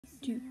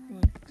2,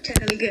 1.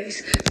 Channel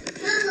guys,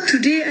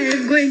 today I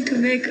am going to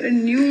make a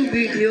new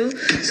video,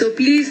 so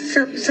please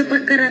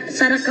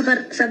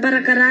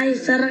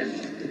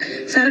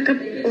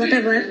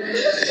whatever,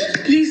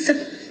 please I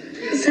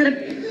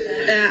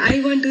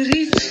want to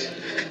reach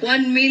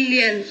 1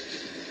 million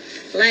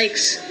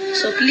likes,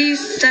 so please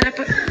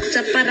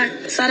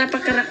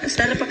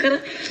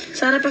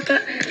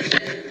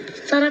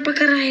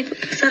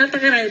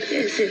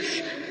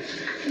yes.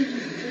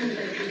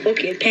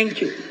 Okay, thank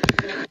you.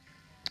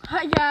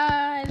 Hi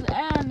guys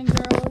and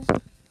girls.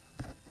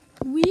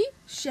 We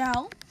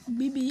shall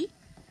be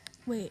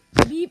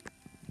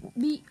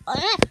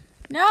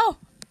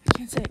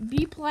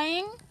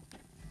playing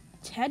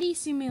Teddy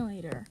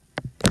Simulator.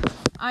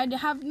 I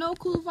have no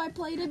clue if I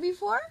played it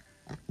before,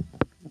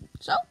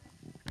 so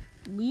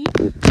we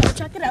gotta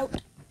check it out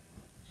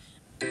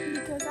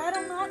because I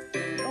don't know.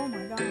 Oh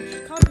my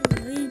gosh,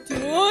 copyright!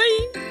 No.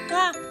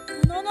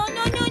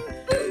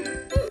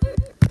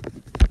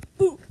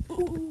 Ooh.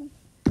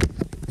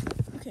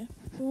 Okay,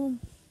 boom.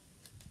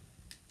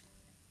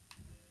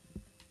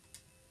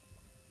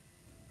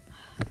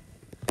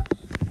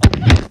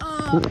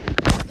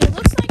 It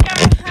looks like I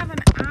have an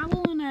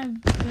owl and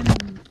I've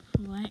been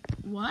playing.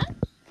 What?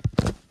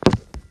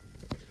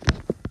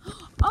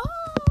 Oh!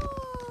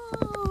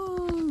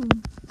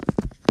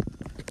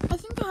 I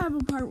think I have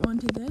a part 1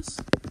 to this.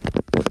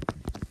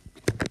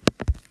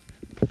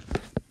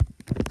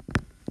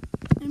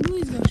 And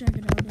please go check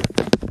it out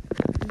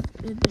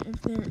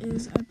if there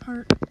is a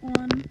part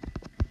 1.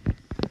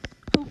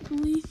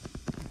 Hopefully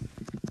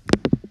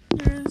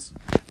there is,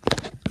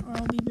 or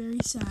I'll be very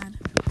sad.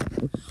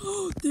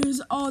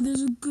 There's a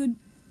good.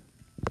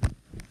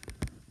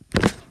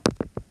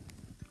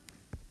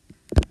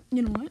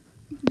 You know what?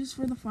 Just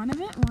for the fun of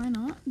it, why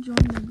not join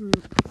the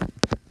group?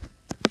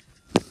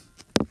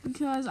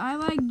 Because I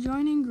like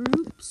joining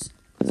groups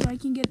so I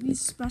can get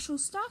these special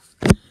stuff,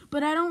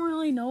 but I don't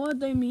really know what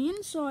they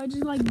mean, so I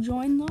just like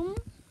join them.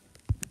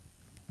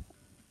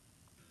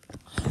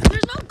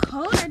 There's no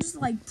code, I just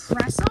like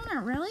press on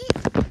it, really?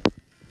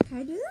 Can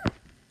I do that?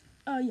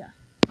 Yeah.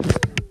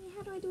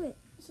 How do I do it?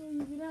 So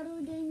you get out of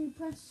the game, you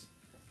press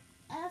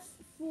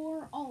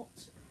F4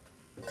 Alt.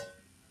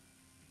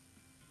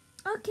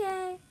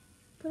 Okay.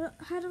 But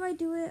how do I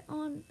do it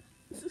on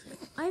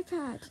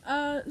iPad?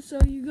 So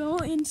you go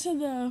into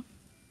the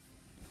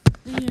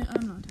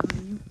I'm not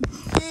telling you.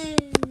 Hey,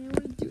 we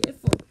do it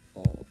for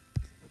all.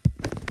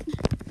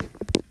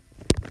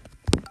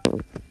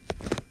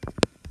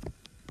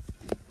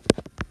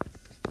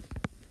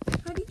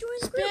 How do you join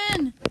a group?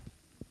 Spin!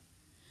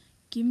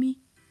 Give me.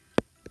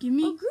 A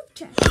group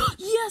chat.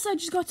 Yes, I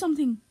just got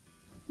something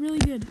really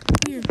good.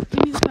 Here,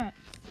 give me the pet.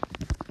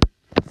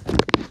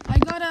 I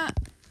got a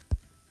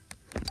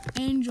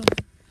angel.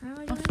 How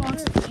do I A join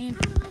fox a group? and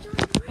How do I join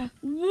a group?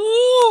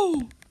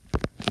 whoa!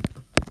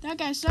 That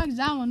guy sucks.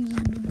 That one's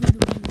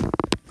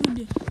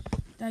good.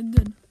 That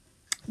good.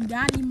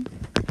 Got him.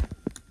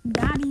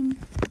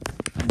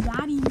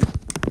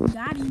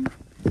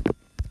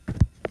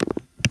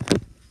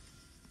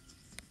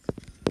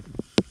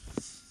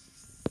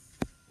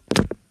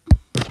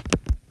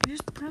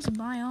 Just press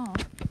buy all.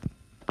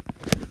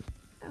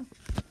 Oh,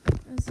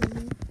 that's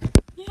easy.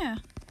 Yeah.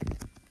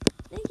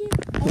 Thank you.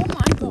 Oh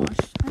my gosh.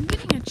 I'm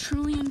getting 1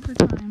 trillion per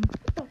time.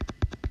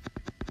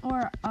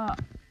 Or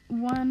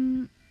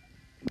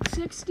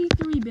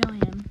 163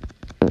 billion.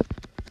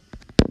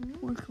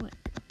 Per click.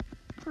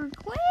 Per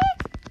click?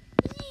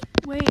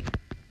 Wait.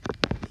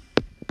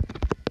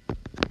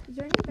 Is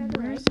there any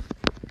better way? Where's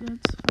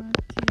that's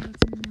 5K,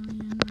 that's a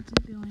million, that's a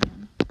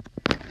billion.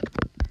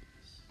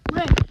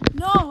 Wait,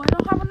 no, I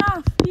don't have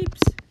enough.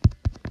 Peeps.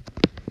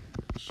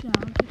 Shall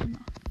get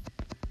enough.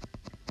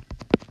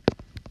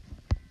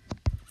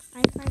 I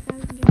have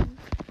 5,000 games.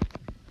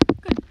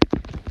 Good.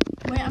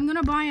 Wait, I'm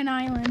gonna buy an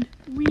island.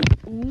 Wait.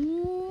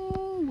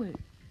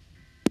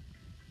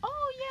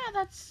 Oh yeah,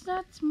 that's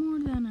more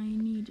than I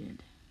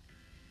needed.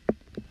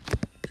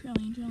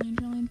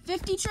 Trillion.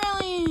 50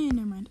 trillion!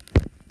 Never mind.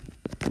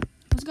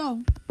 Let's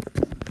go.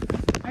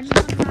 I just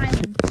want an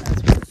island.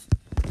 That's worth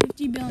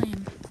 50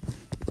 billion.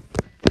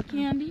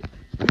 Candy.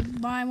 Let's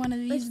buy one of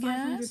these It's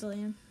 500 guys.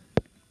 billion.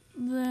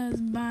 Let's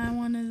buy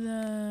one of It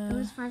the...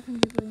 was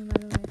 500 billion, by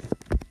the way.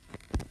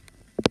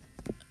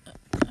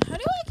 How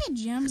do I get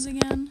gems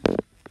again?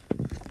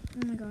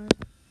 Oh my god.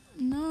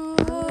 No.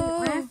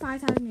 I have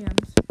 5,000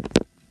 gems.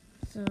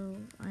 So,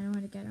 I know how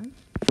to get them.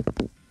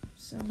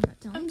 So, I'm not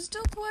telling. I'm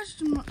still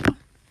questioning.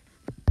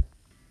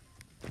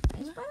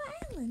 It's by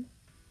the island.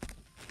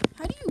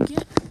 How do you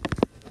get...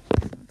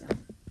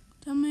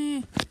 Tell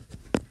me.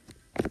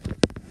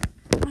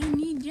 I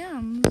need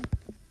gems.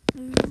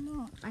 There's a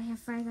lot. I have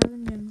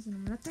 5,000 gems and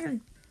I'm not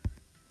telling.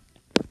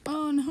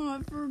 Oh no,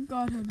 I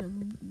forgot how to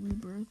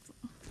rebirth.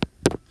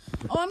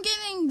 Oh, I'm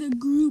getting the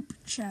group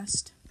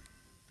chest.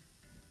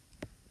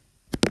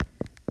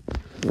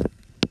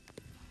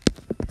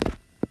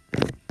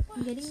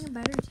 I'm getting a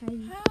better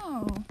teddy.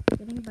 How?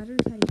 Getting a better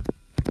teddy.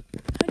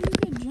 How do you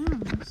get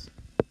gems?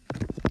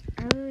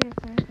 I literally have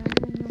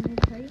 5,000 and you want me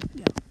to tell you?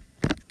 Yeah.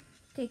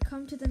 Okay,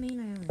 come to the main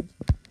island.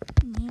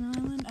 Main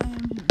island, I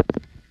am here.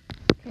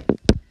 Okay, so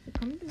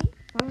come to me.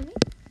 Follow me.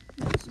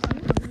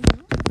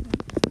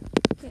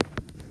 Okay.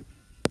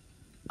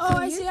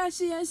 Oh, See I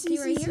see. See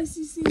right here?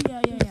 See.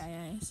 Yeah,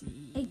 I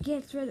see. It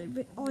gets rid of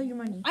all your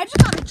money. I just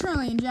got 1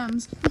 trillion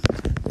gems.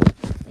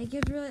 It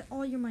gets rid of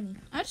all your money.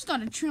 I just got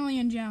 1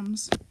 trillion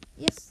gems.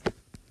 Yes.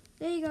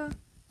 There you go.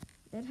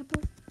 That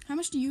happened. How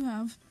much do you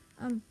have?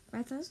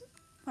 5,000?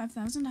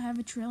 5,000. I have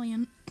 1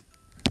 trillion.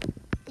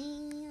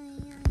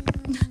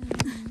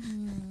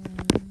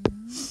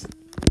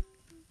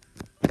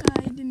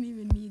 I didn't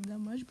even need that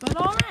much, but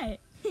all right.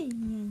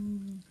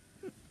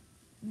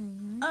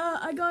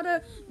 I got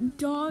a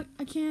dog,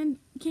 a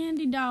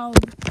candy dog.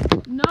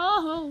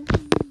 No.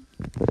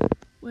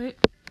 Wait,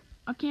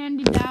 a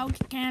candy dog.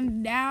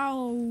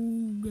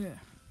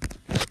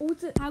 Oh,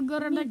 it's a, How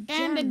good are the need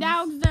candy gems.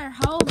 dogs there?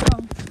 Hold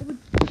on. with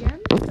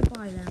gems to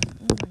buy them.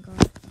 Oh my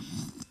god.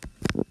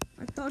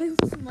 I thought it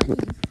was money.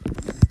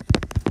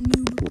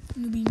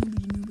 Newbie.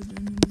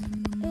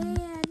 Hey, I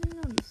didn't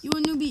know this. You a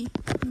newbie.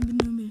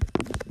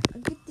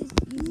 I'll get this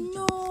easy.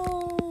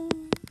 No,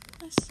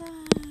 that's sad.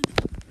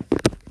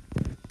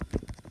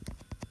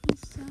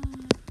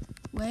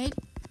 Wait,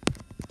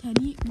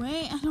 Teddy.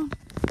 Wait, I don't.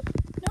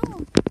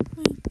 No.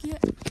 Wait,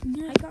 get.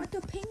 I got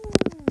the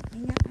penguin. I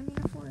mean,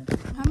 a forest.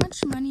 How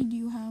much money do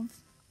you have?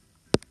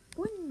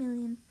 1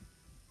 million.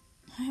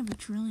 I have 1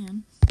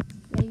 trillion.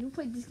 Yeah, you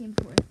played this game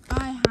before.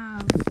 I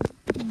have.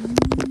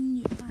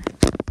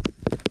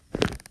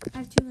 I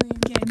have 2 million.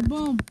 Okay,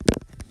 boom.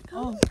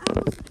 How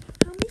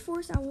many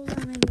forest owls am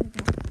I gonna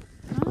get?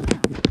 I don't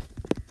know.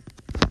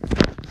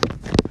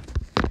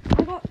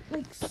 I got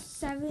like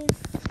 7.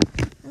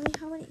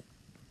 How many?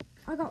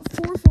 I got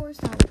 4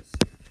 forest owls.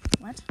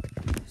 What?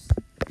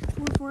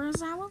 4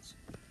 forest owls?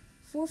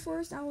 4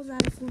 forest owls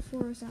out of 4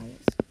 forest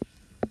owls.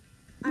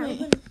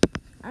 Wait.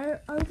 I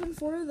opened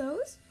 4 of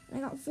those, and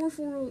I got 4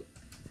 forest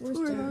 4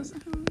 of those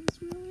owls,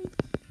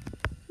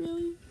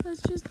 really?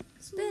 That's just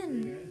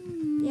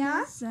Spin. Yeah?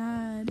 That's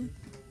sad.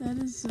 That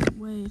is so.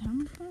 Wait, how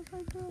much have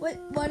I got?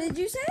 What did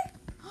you say?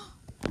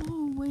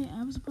 Oh wait,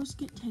 I was supposed to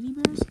get teddy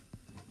bears.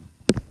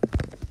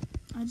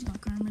 I just got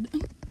karma.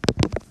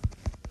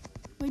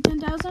 Wait,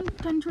 10,000?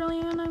 10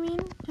 trillion, I mean?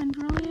 10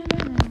 trillion?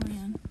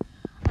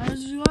 I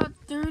just got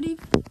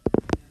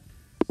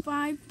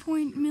 35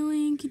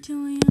 million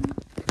cotillion,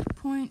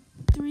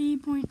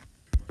 0.3,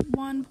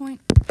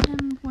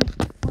 10,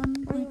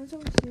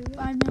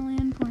 5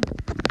 million,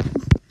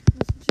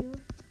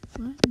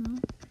 What? No.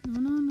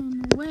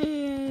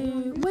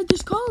 Wait,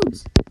 there's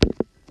codes!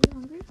 Are you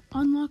hungry?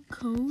 Unlock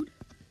code?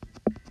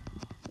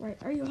 Right,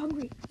 are you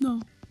hungry?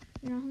 No.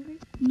 You're not hungry?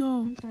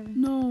 No. I'm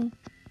starving.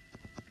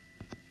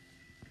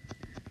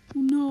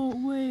 No,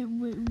 wait,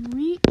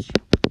 reach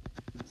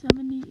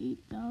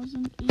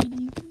 78,000,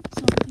 80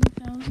 something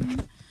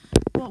thousand.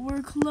 But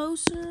we're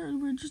closer,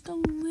 we're just a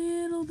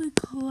little bit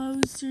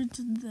closer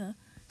to the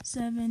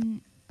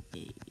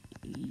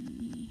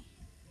 780.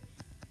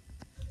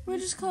 We're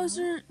just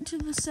closer to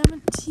the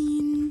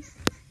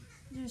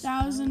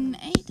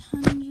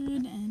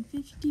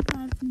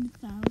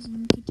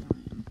 17,855,000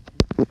 cotillion.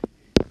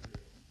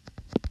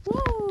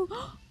 Woo!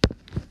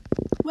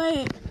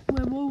 Whoa.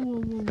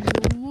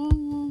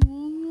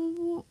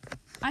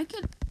 I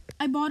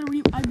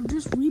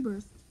just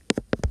rebirthed.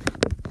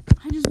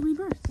 I just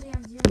rebirthed. So you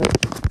have 0.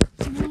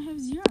 So now I have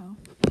 0.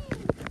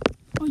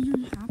 Oh, you're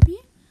happy?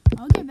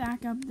 I'll get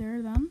back up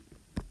there then.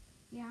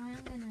 Yeah, I'm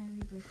gonna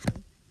rebirth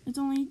you. It's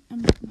only a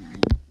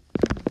million.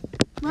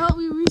 Well,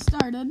 we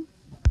restarted.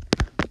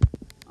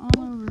 All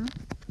over. Ooh,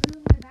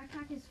 my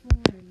backpack is full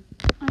already.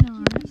 I know,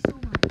 Thank right? you so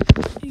much.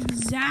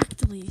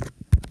 Exactly.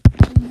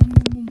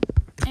 Boom.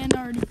 And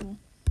already full.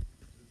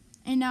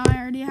 And now I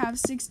already have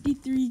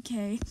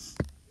 63k.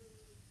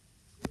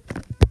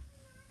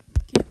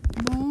 Okay,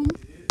 boom.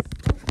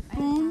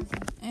 Boom.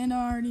 And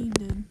I already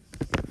did.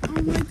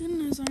 Oh my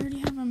goodness, I already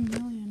have 1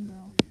 million,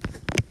 bro.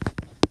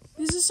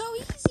 This is so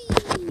easy.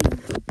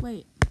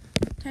 Wait,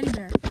 teddy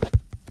bear.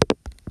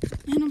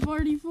 And I'm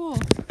already full.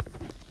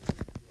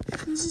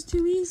 This is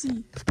too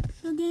easy.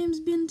 The game's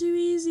been too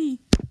easy.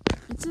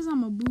 It says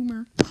I'm a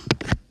boomer.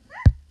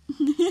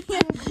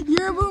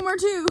 You're a boomer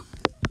too.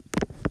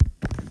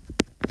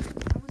 I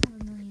almost have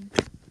 1 million.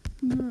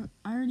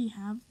 I already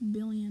have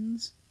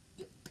billions.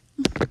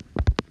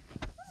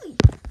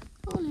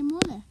 Holy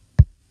moly.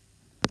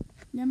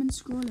 Lemon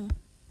scroller.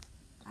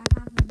 I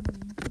have 1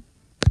 million.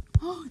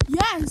 Oh,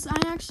 yes! I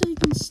actually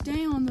can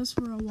stay on this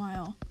for a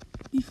while.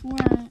 Before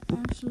I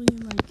actually,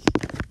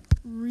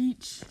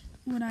 reach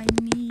what I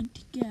need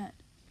to get.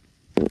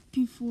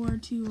 Before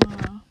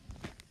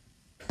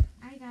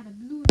I got a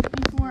blue.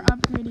 before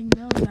upgrading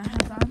those, I have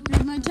to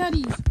upgrade my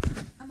teddies.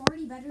 I'm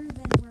already better than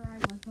where I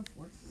was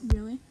before.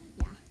 Really?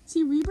 Yeah.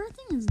 See,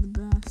 rebirthing is the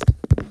best.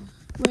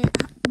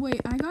 Wait,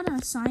 I got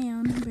a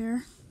cyan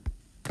bear.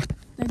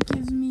 That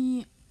gives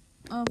me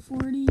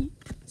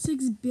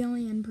 46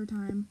 billion per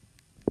time.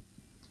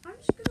 I'm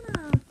just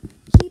gonna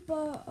keep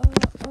a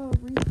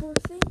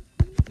rebirth thing.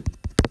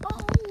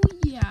 Oh,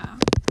 yeah.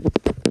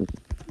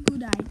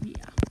 good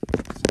idea,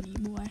 Sunny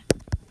boy.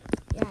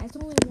 Yeah, it's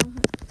only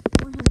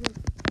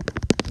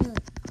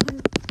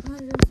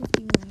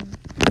 150 million.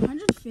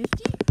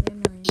 150? Yeah,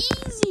 million.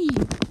 Easy.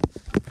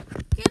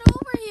 Get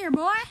over here,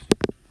 boy.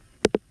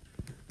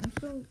 I'm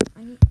still.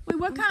 Wait,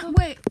 what I'm kind? still-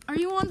 Wait, are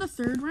you on the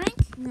 3rd rank?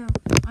 No.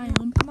 I No,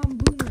 am. I'm on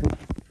Boomer.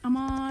 I'm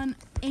on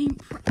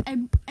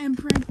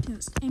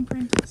apprentice.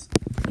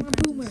 I'm a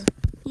Boomer.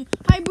 Yeah.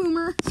 Hi,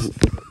 Boomer.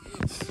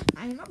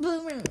 I'm a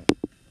Boomer.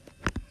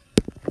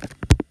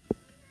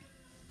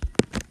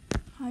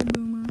 Hi,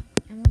 Boomer.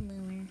 I'm a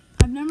Boomer.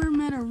 I've never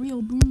met a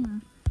real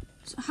Boomer.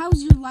 So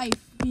how's your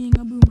life being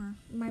a Boomer?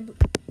 You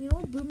know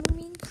what Boomer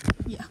means?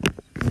 Yeah.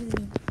 What does it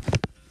mean?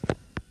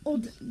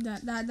 Old.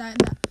 That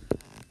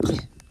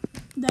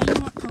you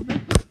want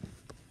puppet?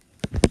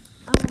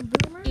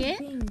 Boomer Yeah?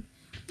 being.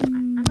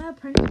 I'm an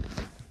apprentice.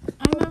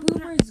 I'm a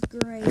Boomer is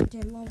great. I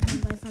love my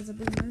life as a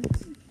Boomer.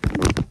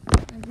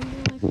 My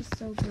Boomer life is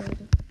so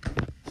good.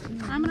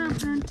 I'm an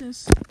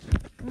apprentice.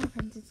 I'm an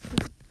apprentice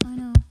too. I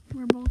know.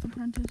 We're both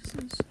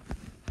apprentices.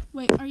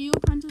 Wait, are you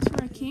apprentice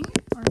for a king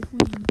or a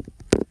queen?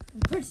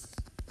 Apprentice.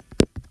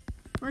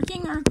 For a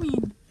king or a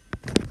queen?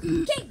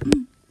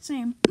 King.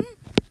 Same.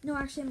 No,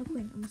 actually, I'm a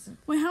queen. I'm a son.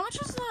 Wait, how much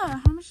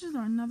is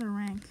another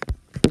rank?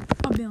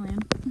 A billion.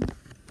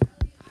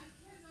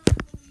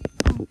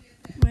 Oh,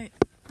 wait,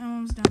 I'm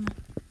almost done.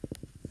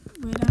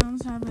 Wait, I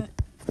almost have it.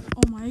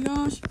 Oh my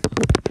gosh.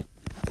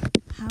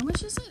 How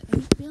much is it?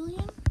 8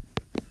 billion?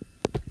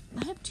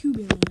 I have 2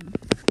 billion.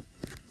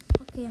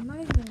 Okay, I'm not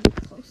even gonna get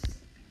close.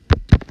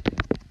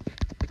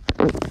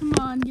 Come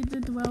on, get to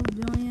 12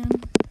 billion.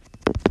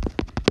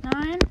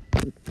 9.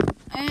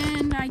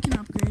 And I can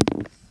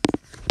upgrade.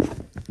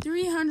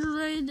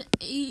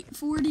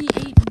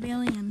 348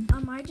 billion.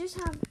 I just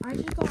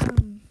got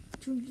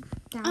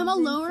 200,000. I'm a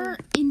lower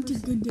into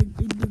good.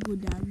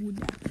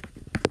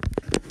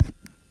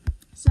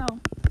 So,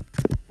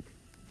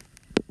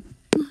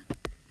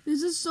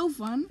 this is so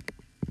fun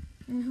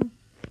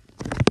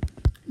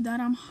that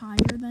I'm higher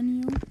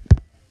than you.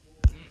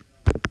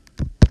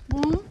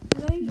 Well,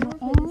 You've never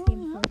played this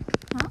game before.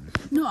 huh?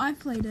 No, I've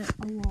played it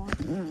a lot.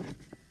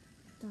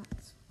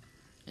 That's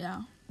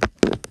Yeah.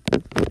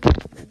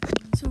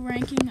 So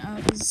ranking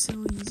up is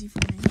so easy for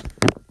me.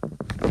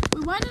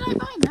 Wait, why did I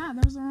buy that?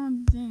 That was the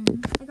wrong thing.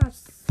 I got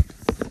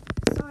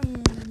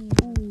cyan.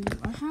 Oh,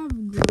 I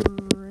have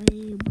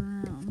gray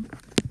brown.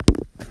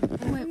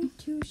 Every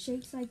 2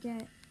 shakes I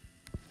get.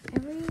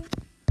 Every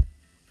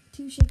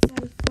 2 shakes I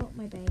fill up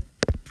my bag.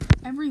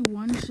 Every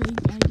 1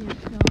 shake I get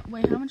filled.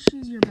 Wait, how much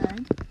is your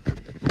bag?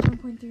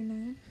 1.3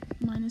 million.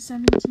 Mine is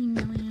 17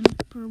 million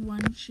per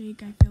 1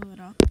 shake. I fill it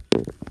up.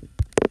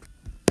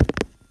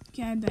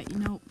 Okay, I bet you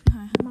know.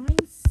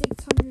 Mine's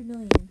 600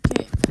 million.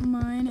 Okay,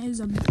 mine is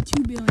 2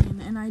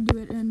 billion, and I do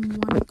it in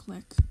 1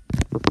 click.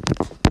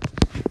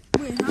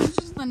 Wait, how much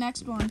is the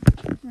next one?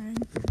 Right.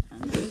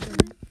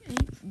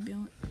 8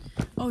 billion.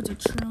 Oh, it's a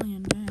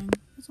trillion. Dang,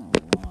 that's a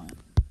lot.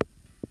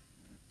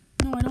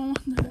 No, I don't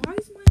want that. Why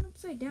is mine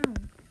upside down?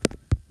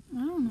 I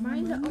don't know.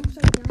 Mine's an man.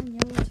 upside down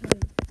yellow teddy.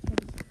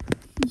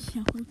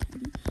 Yellow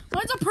teddy.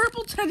 Mine's a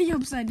purple teddy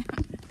upside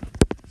down.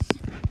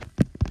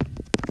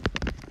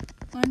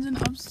 Mine's an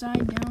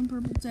upside down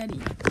purple teddy.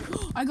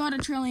 I got a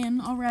trillion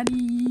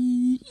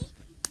already.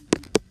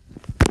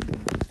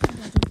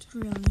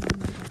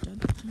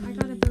 I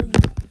got a billion.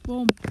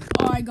 Boom.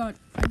 Oh, I got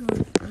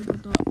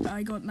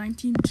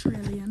 19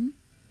 trillion.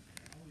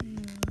 I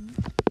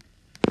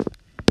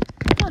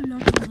got a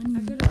lot of I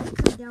money. got an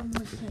upside down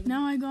white teddy.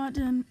 Now I got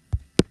an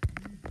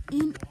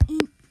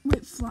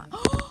wait, Flash.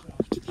 Oh,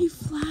 I could be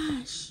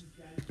Flash.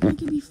 I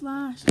could be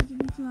Flash. I could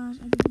be Flash.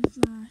 I could be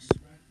Flash.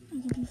 I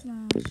could be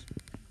Flash.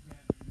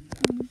 I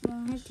could be I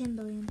have Flash. 10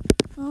 billion.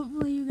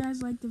 Hopefully you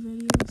guys like the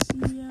video.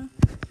 See ya.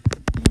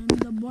 And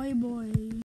the boy.